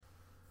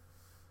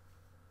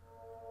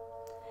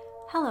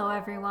Hello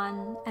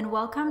everyone, and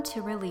welcome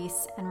to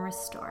Release and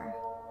Restore.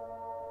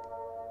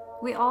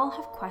 We all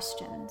have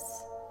questions.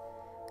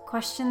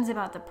 Questions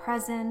about the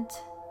present,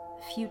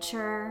 the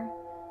future,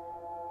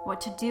 what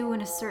to do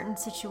in a certain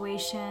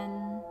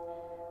situation,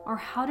 or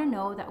how to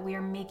know that we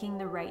are making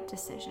the right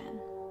decision.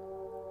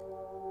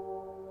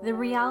 The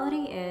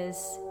reality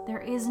is,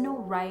 there is no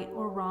right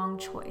or wrong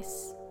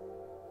choice.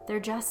 There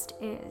just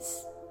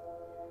is.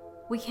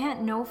 We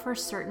can't know for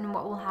certain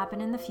what will happen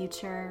in the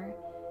future,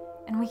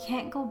 and we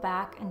can't go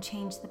back and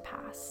change the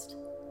past.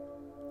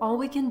 All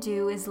we can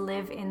do is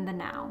live in the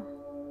now.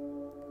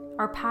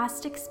 Our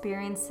past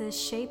experiences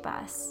shape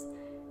us,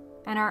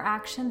 and our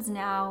actions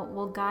now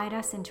will guide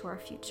us into our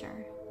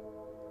future.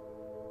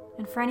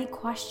 And for any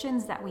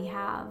questions that we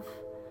have,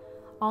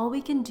 all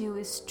we can do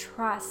is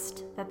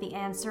trust that the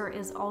answer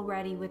is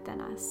already within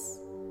us.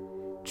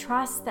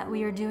 Trust that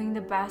we are doing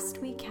the best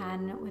we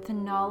can with the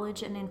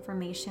knowledge and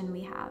information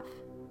we have.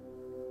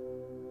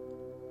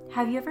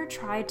 Have you ever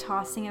tried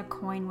tossing a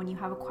coin when you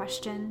have a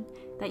question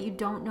that you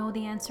don't know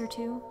the answer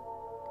to?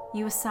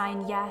 You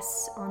assign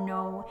yes or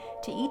no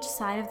to each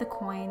side of the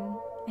coin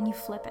and you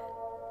flip it.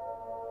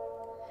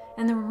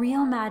 And the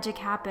real magic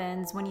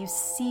happens when you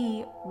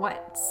see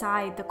what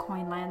side the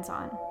coin lands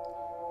on.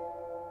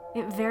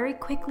 It very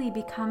quickly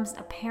becomes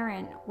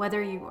apparent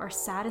whether you are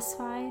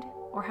satisfied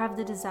or have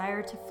the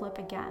desire to flip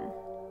again.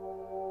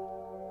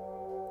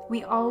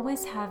 We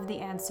always have the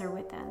answer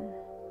within.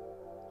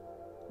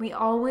 We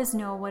always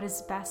know what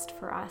is best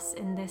for us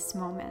in this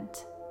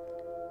moment.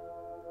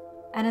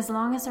 And as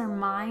long as our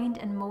mind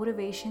and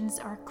motivations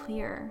are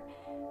clear,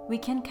 we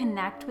can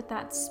connect with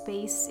that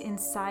space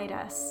inside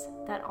us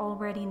that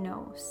already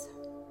knows.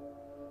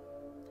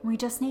 We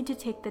just need to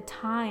take the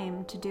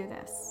time to do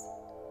this.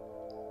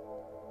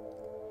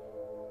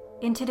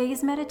 In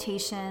today's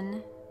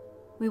meditation,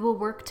 we will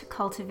work to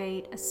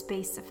cultivate a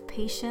space of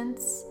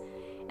patience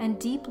and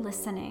deep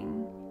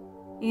listening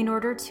in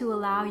order to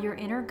allow your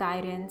inner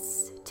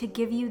guidance to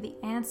give you the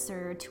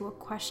answer to a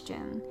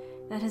question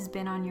that has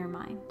been on your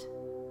mind.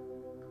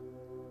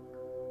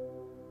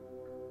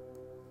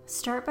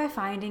 Start by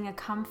finding a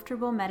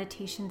comfortable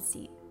meditation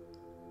seat.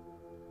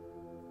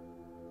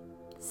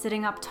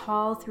 Sitting up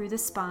tall through the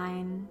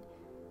spine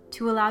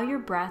to allow your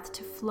breath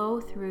to flow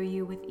through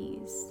you with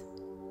ease.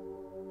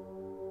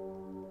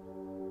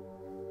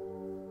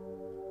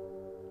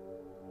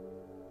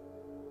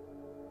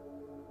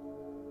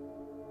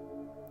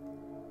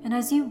 And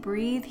as you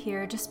breathe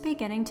here, just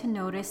beginning to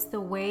notice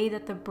the way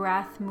that the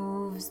breath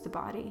moves the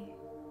body.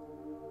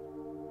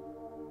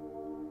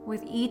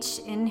 With each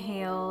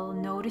inhale,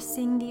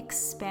 noticing the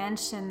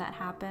expansion that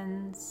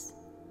happens.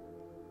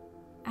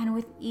 And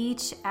with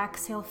each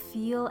exhale,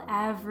 feel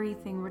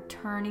everything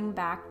returning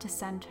back to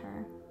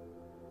center.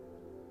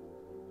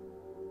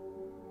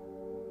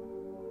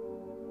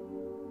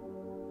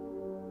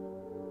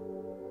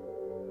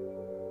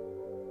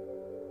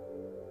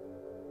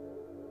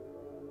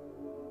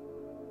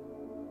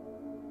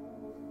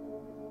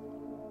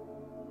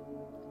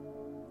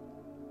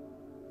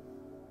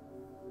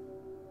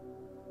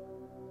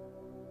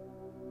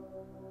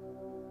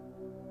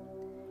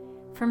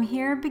 From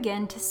here,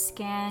 begin to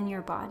scan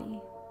your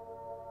body,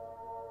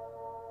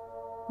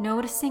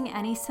 noticing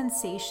any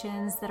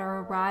sensations that are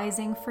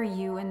arising for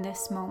you in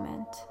this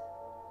moment.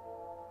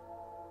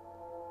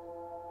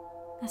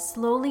 As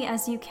slowly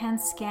as you can,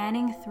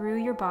 scanning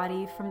through your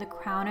body from the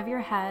crown of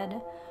your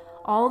head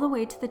all the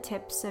way to the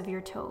tips of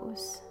your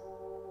toes.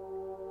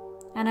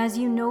 And as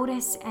you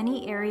notice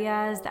any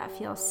areas that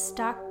feel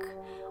stuck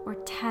or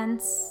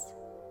tense,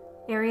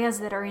 areas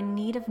that are in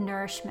need of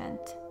nourishment,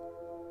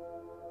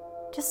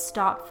 just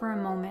stop for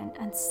a moment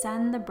and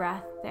send the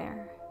breath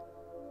there.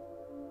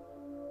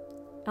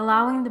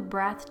 Allowing the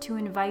breath to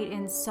invite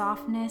in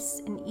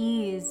softness and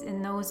ease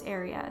in those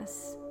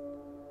areas.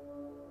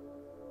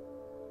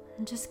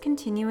 And just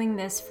continuing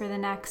this for the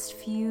next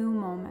few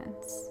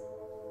moments.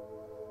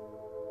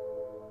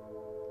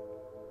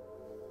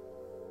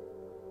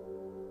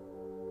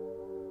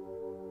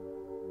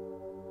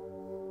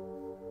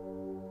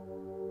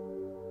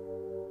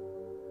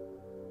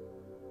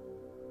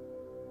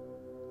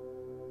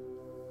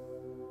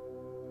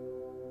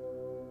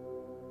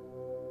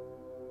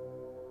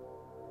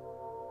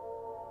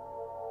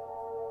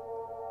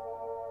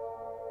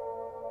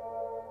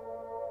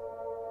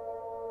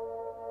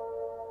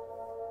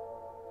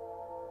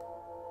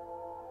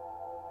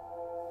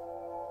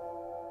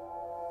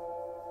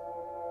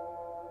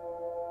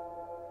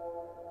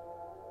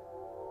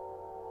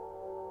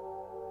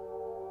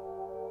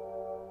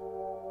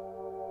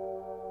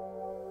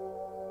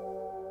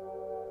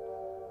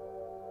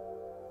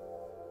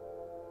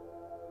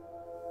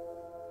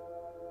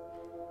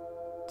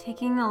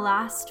 Taking the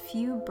last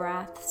few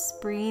breaths,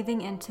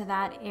 breathing into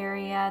that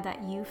area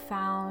that you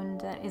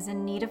found that is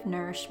in need of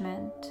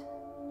nourishment.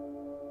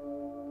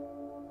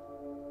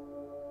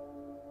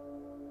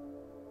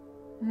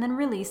 And then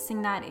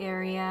releasing that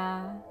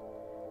area.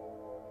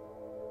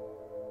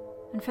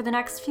 And for the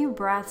next few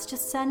breaths,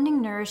 just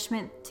sending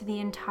nourishment to the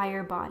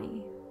entire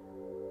body.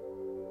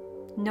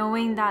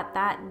 knowing that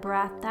that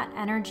breath, that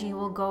energy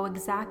will go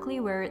exactly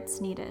where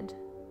it's needed.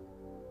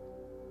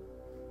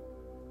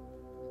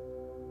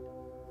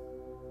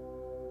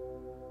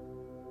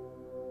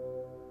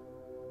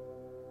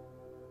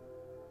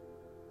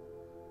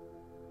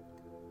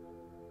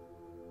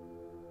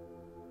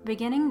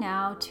 Beginning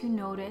now to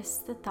notice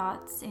the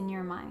thoughts in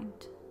your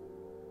mind.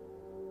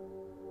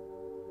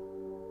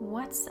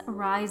 What's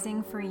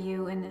arising for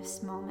you in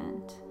this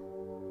moment?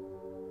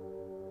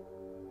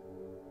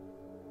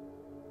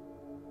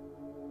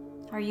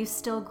 Are you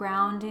still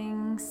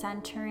grounding,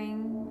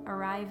 centering,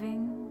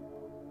 arriving?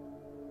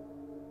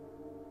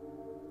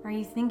 Are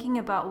you thinking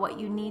about what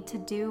you need to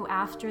do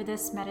after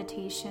this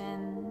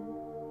meditation?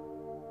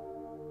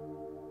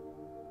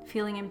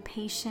 Feeling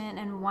impatient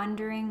and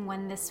wondering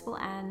when this will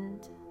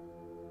end?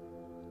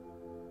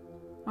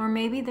 Or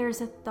maybe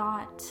there's a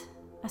thought,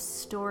 a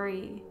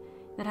story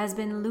that has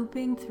been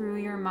looping through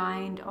your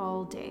mind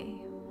all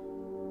day.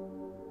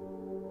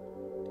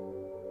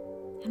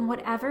 And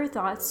whatever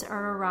thoughts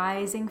are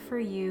arising for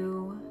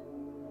you,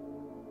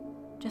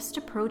 just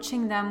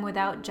approaching them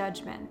without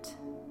judgment,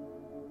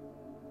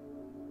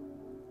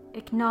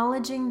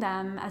 acknowledging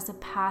them as a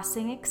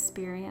passing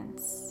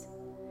experience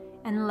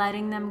and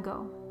letting them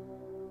go.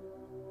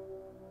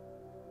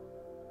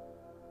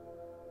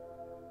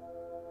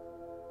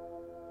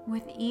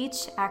 With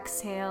each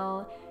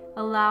exhale,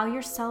 allow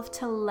yourself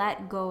to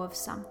let go of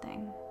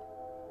something,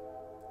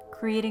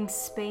 creating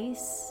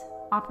space,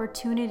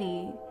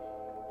 opportunity,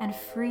 and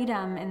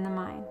freedom in the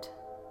mind.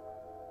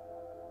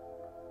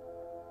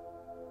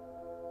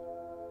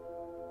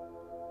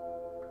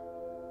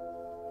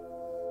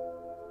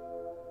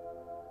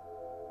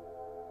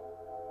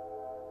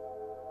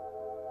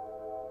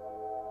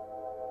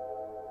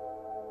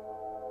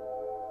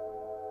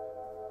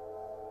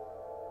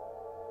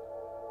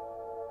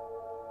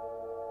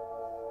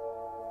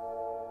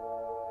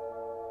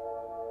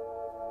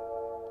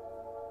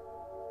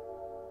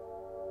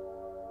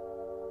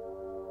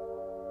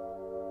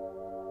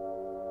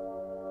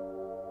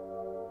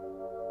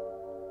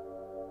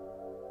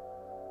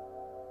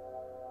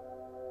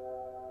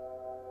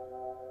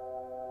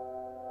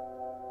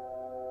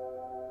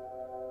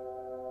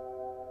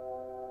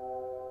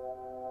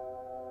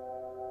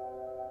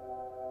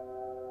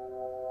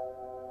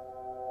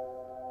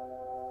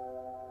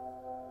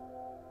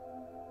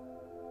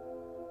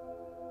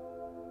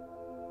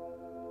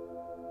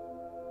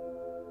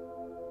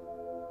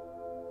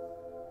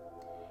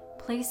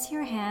 Place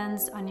your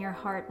hands on your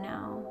heart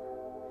now,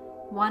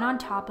 one on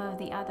top of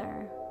the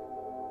other.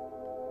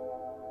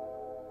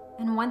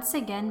 And once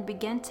again,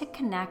 begin to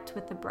connect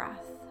with the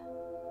breath.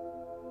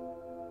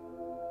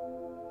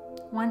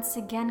 Once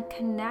again,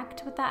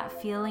 connect with that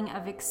feeling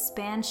of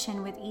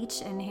expansion with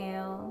each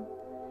inhale,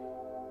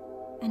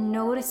 and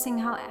noticing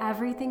how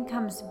everything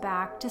comes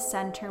back to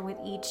center with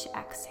each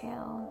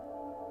exhale.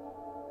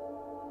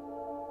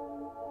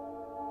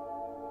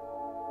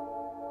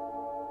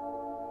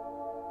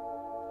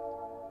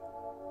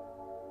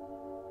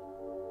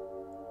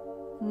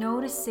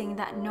 Noticing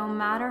that no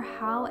matter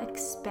how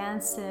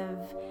expansive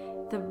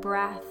the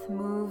breath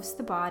moves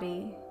the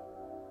body,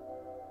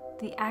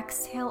 the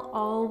exhale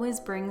always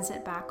brings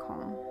it back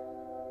home.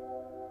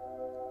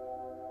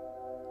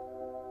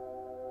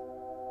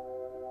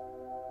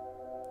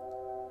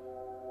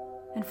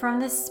 And from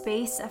this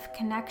space of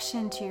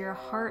connection to your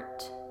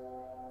heart,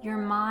 your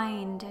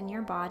mind, and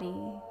your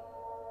body,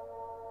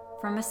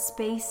 from a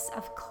space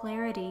of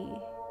clarity,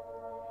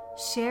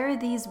 share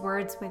these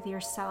words with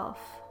yourself.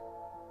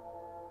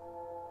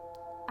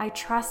 I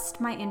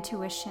trust my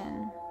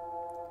intuition.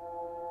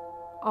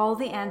 All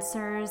the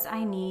answers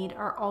I need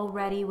are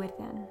already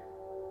within.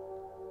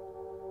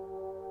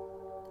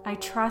 I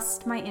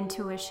trust my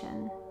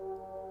intuition.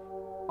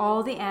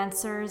 All the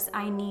answers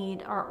I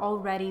need are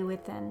already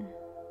within.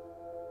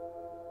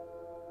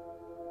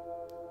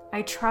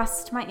 I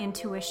trust my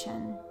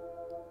intuition.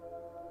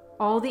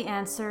 All the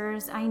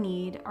answers I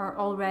need are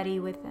already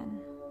within.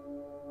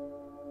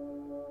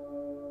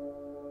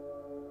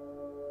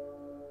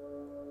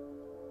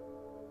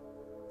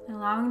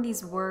 Allowing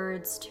these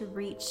words to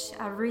reach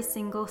every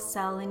single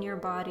cell in your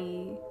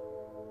body,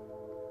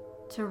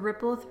 to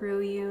ripple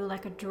through you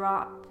like a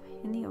drop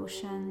in the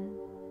ocean.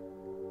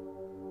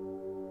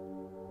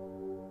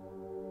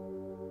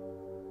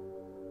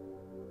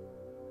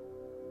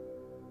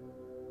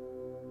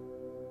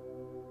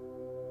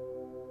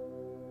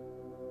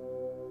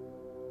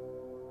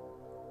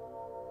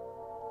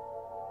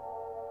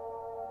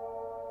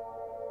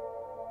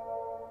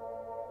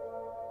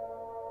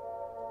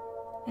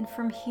 And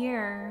from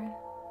here,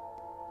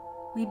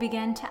 we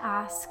begin to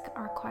ask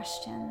our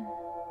question,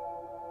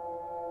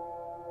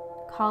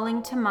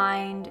 calling to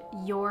mind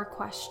your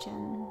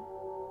question.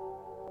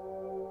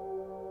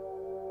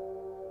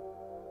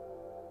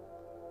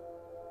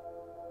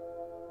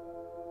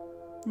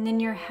 And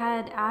in your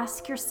head,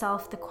 ask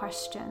yourself the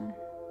question.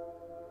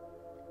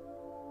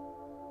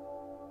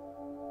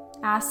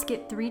 Ask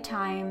it 3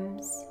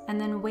 times,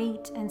 and then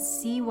wait and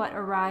see what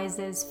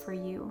arises for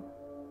you.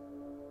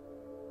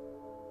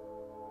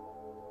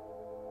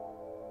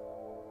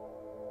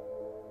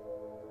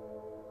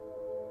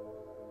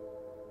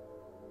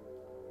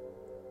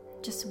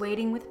 just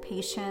waiting with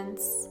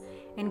patience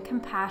and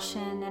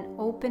compassion and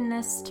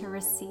openness to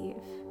receive.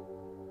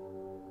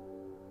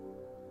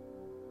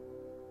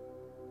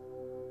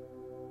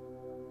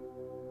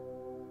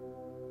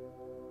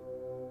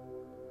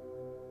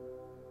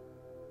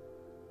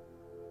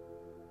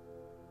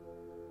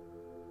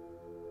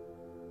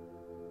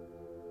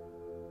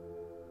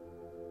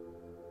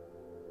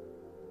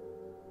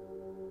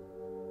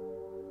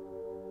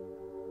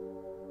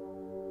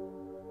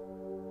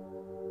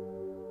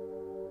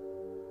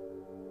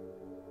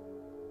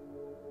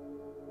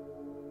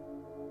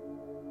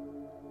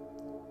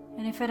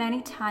 And if at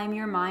any time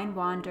your mind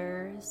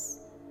wanders,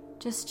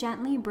 just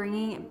gently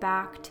bringing it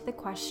back to the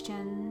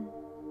question,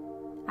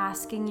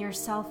 asking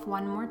yourself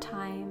one more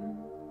time,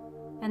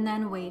 and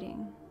then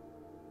waiting.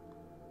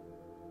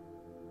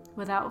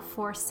 Without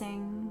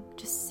forcing,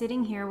 just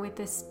sitting here with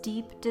this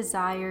deep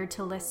desire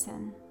to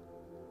listen.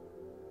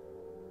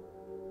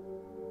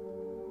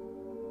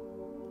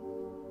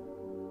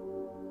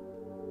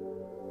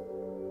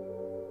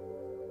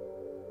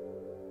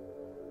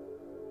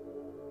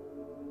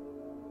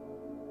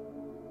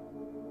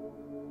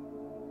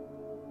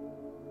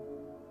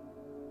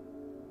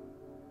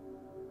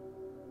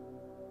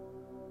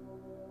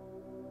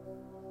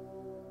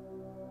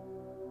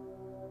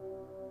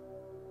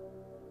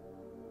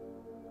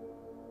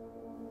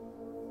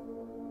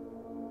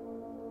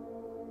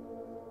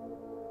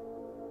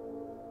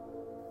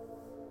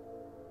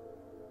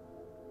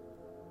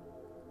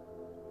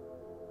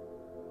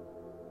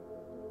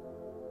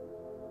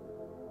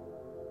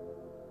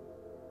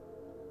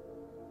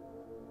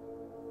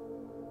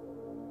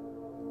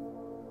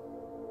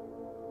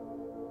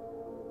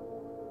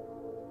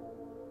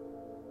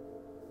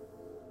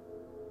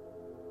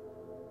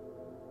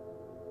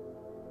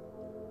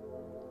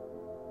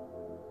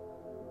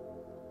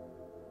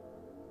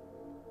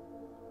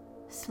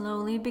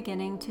 Slowly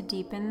beginning to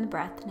deepen the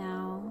breath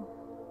now,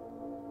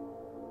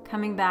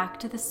 coming back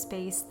to the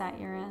space that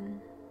you're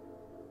in.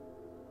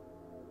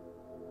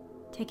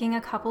 Taking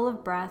a couple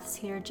of breaths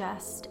here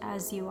just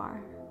as you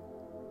are.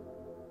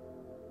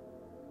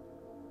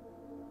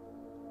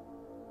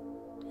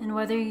 And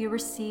whether you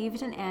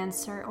received an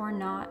answer or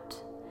not,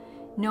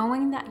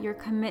 knowing that your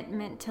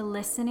commitment to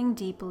listening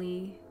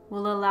deeply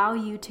will allow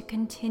you to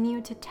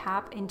continue to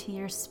tap into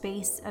your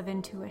space of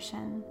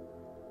intuition.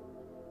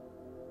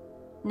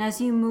 And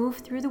as you move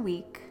through the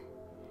week,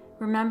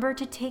 remember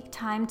to take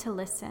time to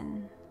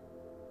listen,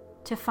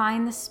 to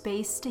find the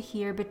space to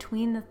hear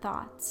between the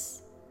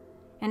thoughts,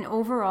 and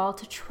overall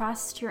to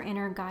trust your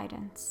inner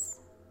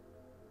guidance.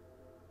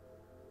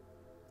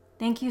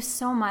 Thank you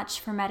so much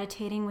for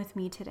meditating with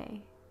me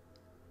today.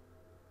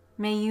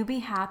 May you be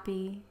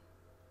happy,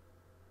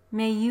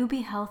 may you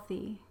be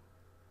healthy,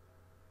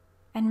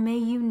 and may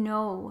you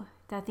know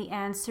that the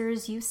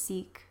answers you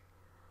seek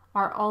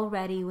are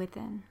already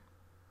within.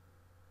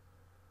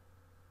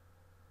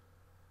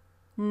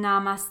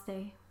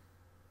 Namaste.